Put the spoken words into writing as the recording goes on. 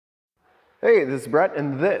Hey, this is Brett,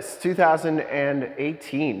 and this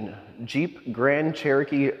 2018 Jeep Grand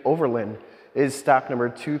Cherokee Overland is stock number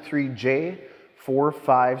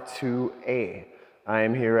 23J452A. I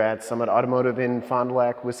am here at Summit Automotive in Fond du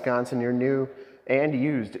Lac, Wisconsin, your new and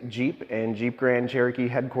used Jeep and Jeep Grand Cherokee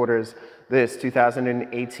headquarters. This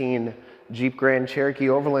 2018 Jeep Grand Cherokee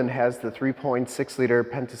Overland has the 3.6-liter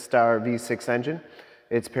Pentastar V6 engine.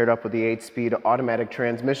 It's paired up with the 8-speed automatic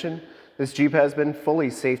transmission. This Jeep has been fully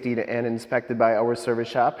safetied and inspected by our service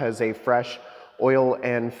shop, has a fresh oil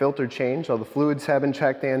and filter change. All the fluids have been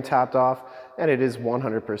checked and topped off, and it is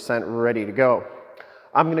 100% ready to go.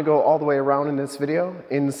 I'm going to go all the way around in this video,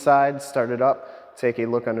 inside, start it up, take a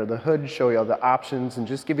look under the hood, show you all the options, and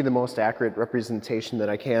just give you the most accurate representation that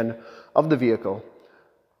I can of the vehicle.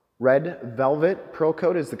 Red Velvet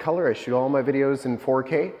Pearlcoat is the color. I shoot all my videos in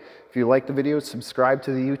 4K. If you like the video, subscribe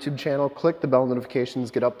to the YouTube channel, click the bell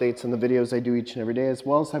notifications, get updates on the videos I do each and every day, as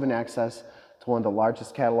well as having access to one of the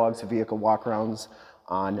largest catalogs of vehicle walkarounds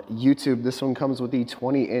on YouTube. This one comes with the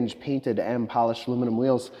 20-inch painted and polished aluminum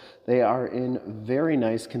wheels. They are in very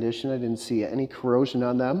nice condition. I didn't see any corrosion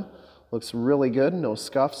on them. Looks really good, no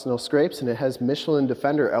scuffs, no scrapes, and it has Michelin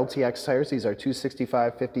Defender LTX tires. These are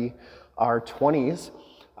 265/50 R20s.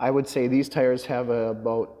 I would say these tires have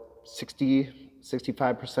about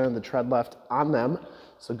 65% of the tread left on them.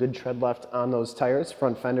 So good tread left on those tires.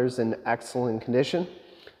 Front fender's in excellent condition.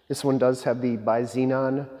 This one does have the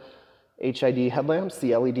bi-xenon HID headlamps,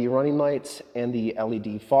 the LED running lights, and the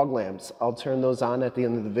LED fog lamps. I'll turn those on at the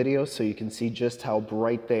end of the video so you can see just how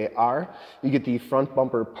bright they are. You get the front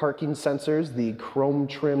bumper parking sensors, the chrome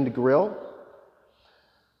trimmed grille.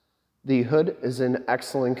 The hood is in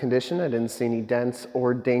excellent condition. I didn't see any dents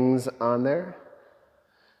or dings on there.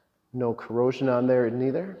 No corrosion on there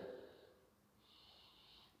neither.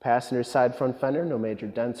 Passenger side front fender, no major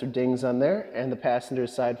dents or dings on there. And the passenger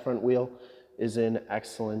side front wheel is in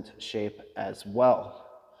excellent shape as well.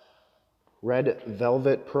 Red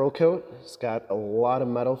Velvet Pearlcoat. It's got a lot of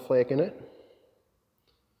metal flake in it.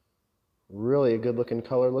 Really a good looking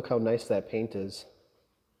color. Look how nice that paint is.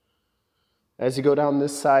 As you go down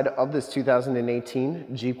this side of this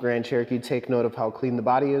 2018 Jeep Grand Cherokee, take note of how clean the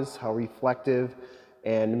body is, how reflective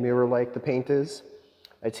and mirror-like the paint is.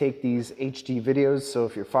 I take these HD videos, so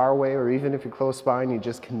if you're far away or even if you're close by and you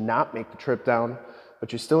just cannot make the trip down,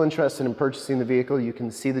 but you're still interested in purchasing the vehicle, you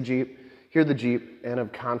can see the Jeep, hear the Jeep, and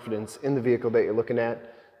have confidence in the vehicle that you're looking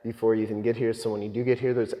at before you even get here. So when you do get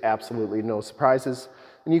here, there's absolutely no surprises,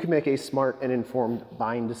 and you can make a smart and informed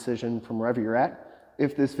buying decision from wherever you're at.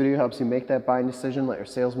 If this video helps you make that buying decision, let your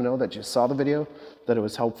salesman know that you saw the video, that it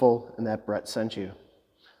was helpful, and that Brett sent you.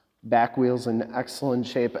 Back wheels in excellent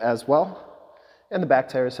shape as well, and the back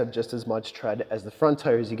tires have just as much tread as the front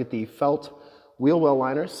tires. You get the felt wheel well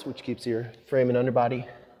liners, which keeps your frame and underbody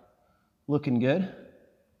looking good.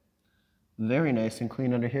 Very nice and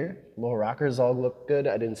clean under here. Lower rockers all look good.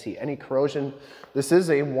 I didn't see any corrosion. This is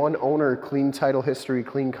a one-owner, clean title history,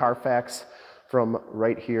 clean CARFAX from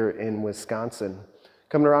right here in Wisconsin.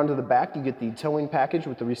 Coming around to the back, you get the towing package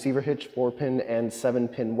with the receiver hitch, 4-pin and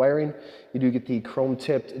 7-pin wiring. You do get the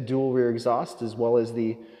chrome-tipped dual rear exhaust, as well as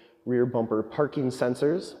the rear bumper parking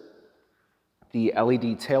sensors, the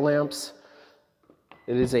LED tail lamps.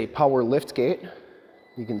 It is a power lift gate.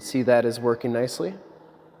 You can see that is working nicely.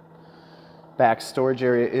 Back storage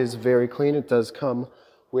area is very clean. It does come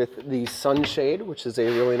with the sunshade, which is a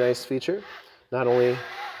really nice feature. Not only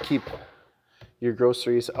keep your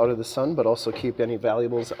groceries out of the sun, but also keep any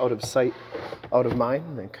valuables out of sight, out of mind.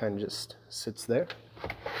 And it kind of just sits there.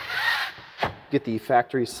 Get the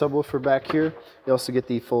factory subwoofer back here. You also get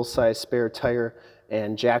the full-size spare tire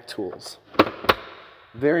and jack tools.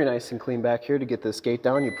 Very nice and clean back here. To get this gate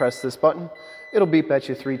down, you press this button. It'll beep at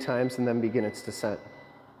you 3 times and then begin its descent.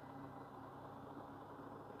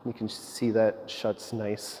 You can see that shuts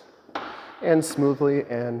nice and smoothly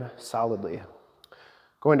and solidly.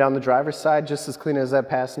 Going down the driver's side, just as clean as that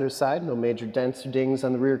passenger side. No major dents or dings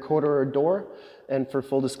on the rear quarter or door. And for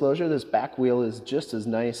full disclosure, this back wheel is just as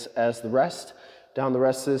nice as the rest. Down the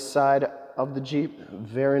rest of this side of the Jeep,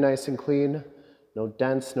 very nice and clean. No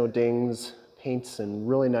dents, no dings. Paint's in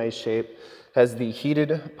really nice shape. Has the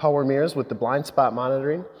heated power mirrors with the blind spot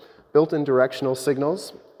monitoring. Built-in directional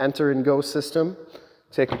signals. Enter and go system.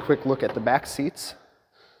 Take a quick look at the back seats.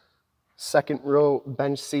 Second row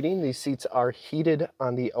bench seating. These seats are heated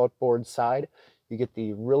on the outboard side. You get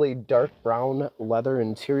the really dark brown leather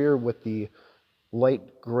interior with the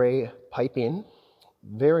light gray piping.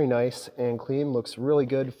 Very nice and clean. Looks really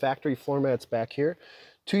good. Factory floor mats back here.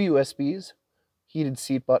 2 USBs, heated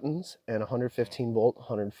seat buttons, and 115 volt,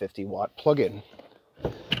 150 watt plug-in.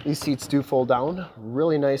 These seats do fold down,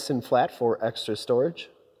 really nice and flat for extra storage.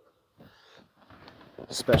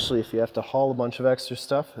 Especially if you have to haul a bunch of extra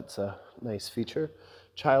stuff, it's a nice feature.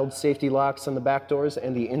 Child safety locks on the back doors,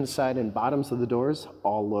 and the inside and bottoms of the doors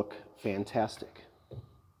all look fantastic.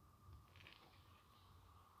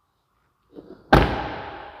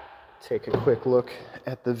 Take a quick look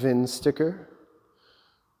at the VIN sticker.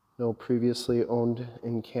 No previously owned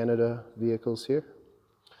in Canada vehicles here.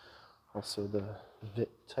 Also the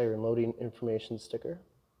tire and loading information sticker.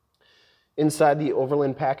 Inside, the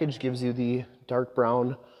Overland package gives you the dark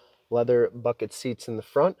brown leather bucket seats in the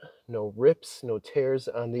front. No rips, no tears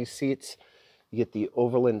on these seats. You get the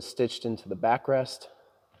Overland stitched into the backrest.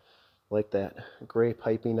 Like that gray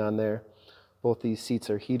piping on there. Both these seats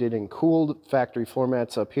are heated and cooled. Factory floor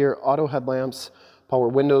mats up here. Auto headlamps, power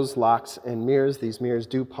windows, locks, and mirrors. These mirrors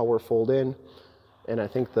do power fold in, and I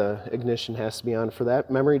think the ignition has to be on for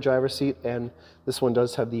that. Memory driver seat, and this one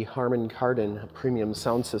does have the Harmon Kardon premium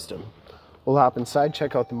sound system. We'll hop inside,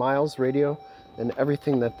 check out the miles, radio, and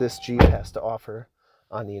everything that this Jeep has to offer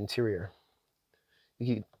on the interior.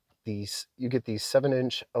 You get the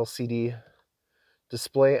 7-inch LCD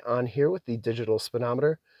display on here with the digital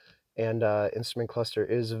speedometer, and instrument cluster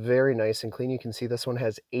is very nice and clean. You can see this one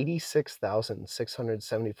has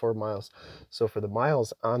 86,674 miles. So for the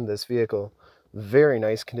miles on this vehicle, very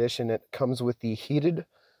nice condition. It comes with the heated,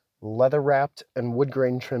 leather-wrapped, and wood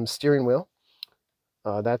grain trim steering wheel.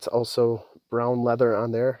 That's also brown leather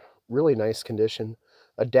on there. Really nice condition.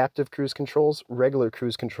 Adaptive cruise controls, regular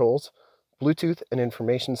cruise controls, Bluetooth and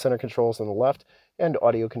information center controls on the left, and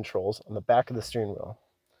audio controls on the back of the steering wheel.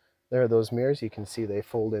 There are those mirrors. You can see they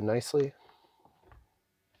fold in nicely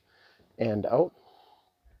and out.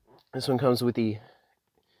 This one comes with the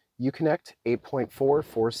Uconnect 8.4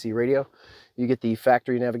 4C radio. You get the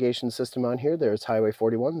factory navigation system on here. There's Highway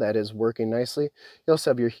 41. That is working nicely. You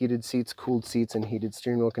also have your heated seats, cooled seats, and heated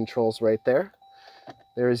steering wheel controls right there.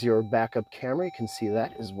 There's your backup camera. You can see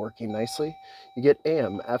that is working nicely. You get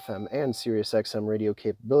AM, FM, and Sirius XM radio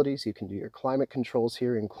capabilities. You can do your climate controls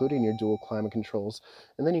here, including your dual climate controls.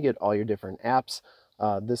 And then you get all your different apps.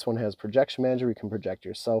 This one has Projection Manager. You can project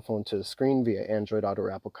your cell phone to the screen via Android Auto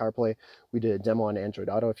or Apple CarPlay. We did a demo on Android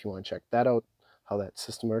Auto. If you want to check that out, how that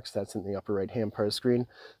system works, that's in the upper right-hand part of the screen.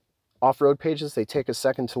 Off-road pages, they take a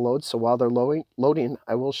second to load. So while they're loading,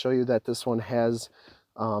 I will show you that this one has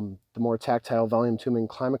the more tactile volume tuning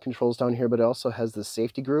climate controls down here, but it also has the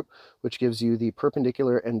safety group, which gives you the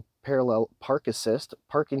perpendicular and parallel park assist,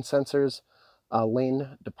 parking sensors,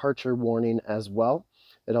 lane departure warning as well.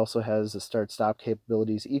 It also has the start-stop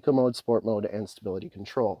capabilities, eco mode, sport mode, and stability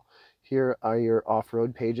control. Here are your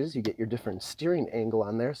off-road pages. You get your different steering angle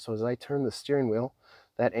on there. So as I turn the steering wheel,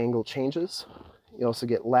 that angle changes. You also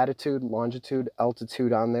get latitude, longitude,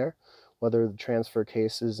 altitude on there, whether the transfer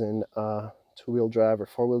case is in two-wheel drive or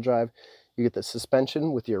four-wheel drive. You get the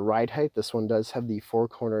suspension with your ride height. This one does have the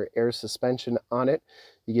four-corner air suspension on it.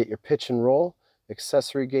 You get your pitch and roll,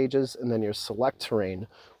 accessory gauges, and then your Selec-Terrain,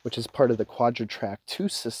 which is part of the Quadra-Trac 2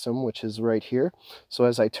 system, which is right here. So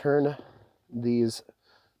as I turn this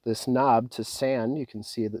knob to sand, you can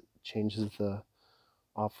see that it changes the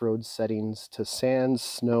off-road settings to sand,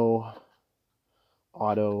 snow,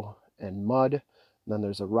 auto, and mud. And then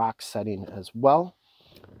there's a rock setting as well.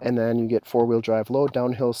 And then you get four-wheel drive low,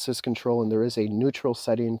 downhill assist control, and there is a neutral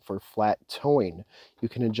setting for flat towing. You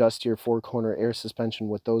can adjust your four-corner air suspension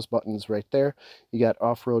with those buttons right there. You got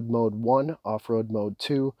off-road mode 1, off-road mode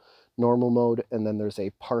 2, normal mode, and then there's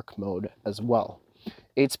a park mode as well.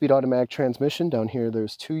 8-speed automatic transmission. Down here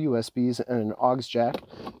there's 2 USBs and an aux jack.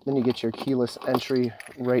 Then you get your keyless entry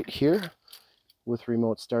right here with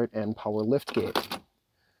remote start and power lift gate.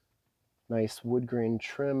 Nice wood grain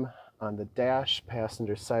trim on the dash.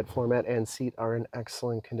 Passenger side floor mat and seat are in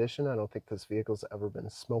excellent condition. I don't think this vehicle's ever been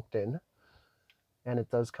smoked in. And it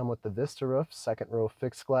does come with the Vista roof, second row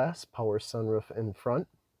fixed glass, power sunroof in front,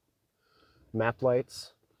 map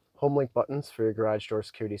lights, home link buttons for your garage door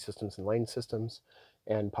security systems and lane systems,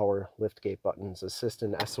 and power lift gate buttons, assist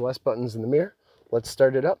and SOS buttons in the mirror. Let's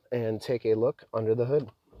start it up and take a look under the hood.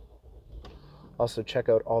 Also check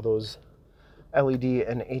out all those LED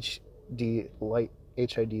and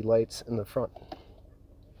HID lights in the front.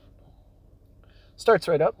 Starts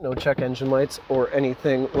right up, no check engine lights or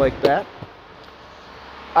anything like that.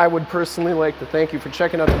 I would personally like to thank you for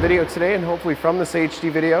checking out the video today, and hopefully from this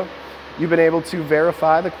HD video you've been able to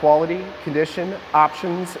verify the quality, condition,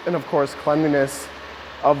 options, and of course cleanliness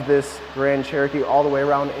of this Grand Cherokee all the way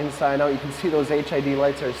around, inside and out. You can see those HID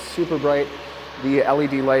lights are super bright. The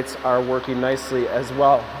LED lights are working nicely as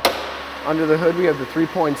well. Under the hood we have the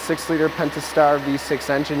 3.6 liter Pentastar V6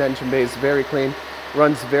 engine bay is very clean.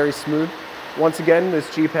 runs very smooth. Once again,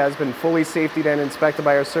 this Jeep has been fully safetied and inspected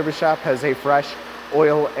by our service shop, has a fresh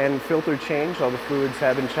oil and filter change. All the fluids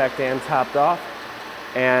have been checked and topped off.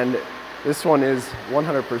 And this one is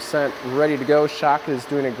 100% ready to go. Shock is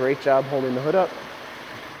doing a great job holding the hood up.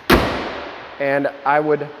 And I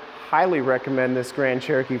would highly recommend this Grand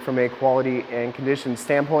Cherokee from a quality and condition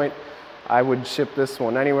standpoint. I would ship this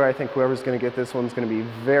one anywhere. I think whoever's going to get this one's going to be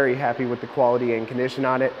very happy with the quality and condition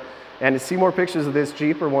on it. And to see more pictures of this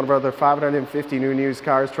Jeep or one of our other 550 new and used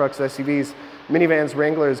cars, trucks, SUVs, minivans,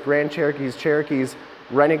 Wranglers, Grand Cherokees, Cherokees,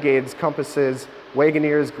 Renegades, Compasses,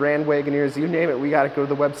 Wagoneers, Grand Wagoneers, you name it, we got to go to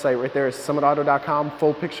the website right there. It's summitauto.com.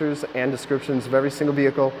 Full pictures and descriptions of every single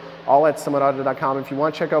vehicle, all at summitauto.com. If you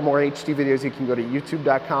want to check out more HD videos, you can go to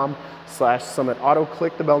youtube.com/summitauto.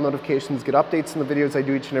 Click the bell notifications, get updates on the videos I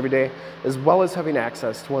do each and every day, as well as having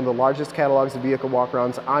access to one of the largest catalogs of vehicle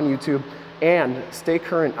walkarounds on YouTube. And stay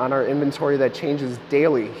current on our inventory that changes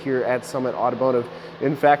daily here at Summit Automotive.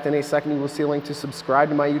 In fact, in a second, you will see a link to subscribe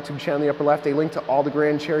to my YouTube channel in the upper left, a link to all the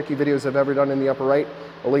Grand Cherokee videos I've ever done in the upper right,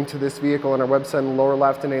 a link to this vehicle on our website in the lower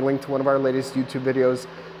left, and a link to one of our latest YouTube videos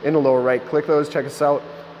in the lower right. Click those, check us out.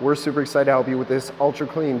 We're super excited to help you with this ultra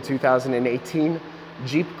clean 2018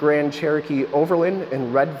 Jeep Grand Cherokee Overland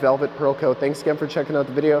in red velvet pearl coat. Thanks again for checking out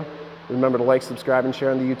the video. Remember to like, subscribe, and share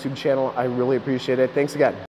on the YouTube channel. I really appreciate it. Thanks again.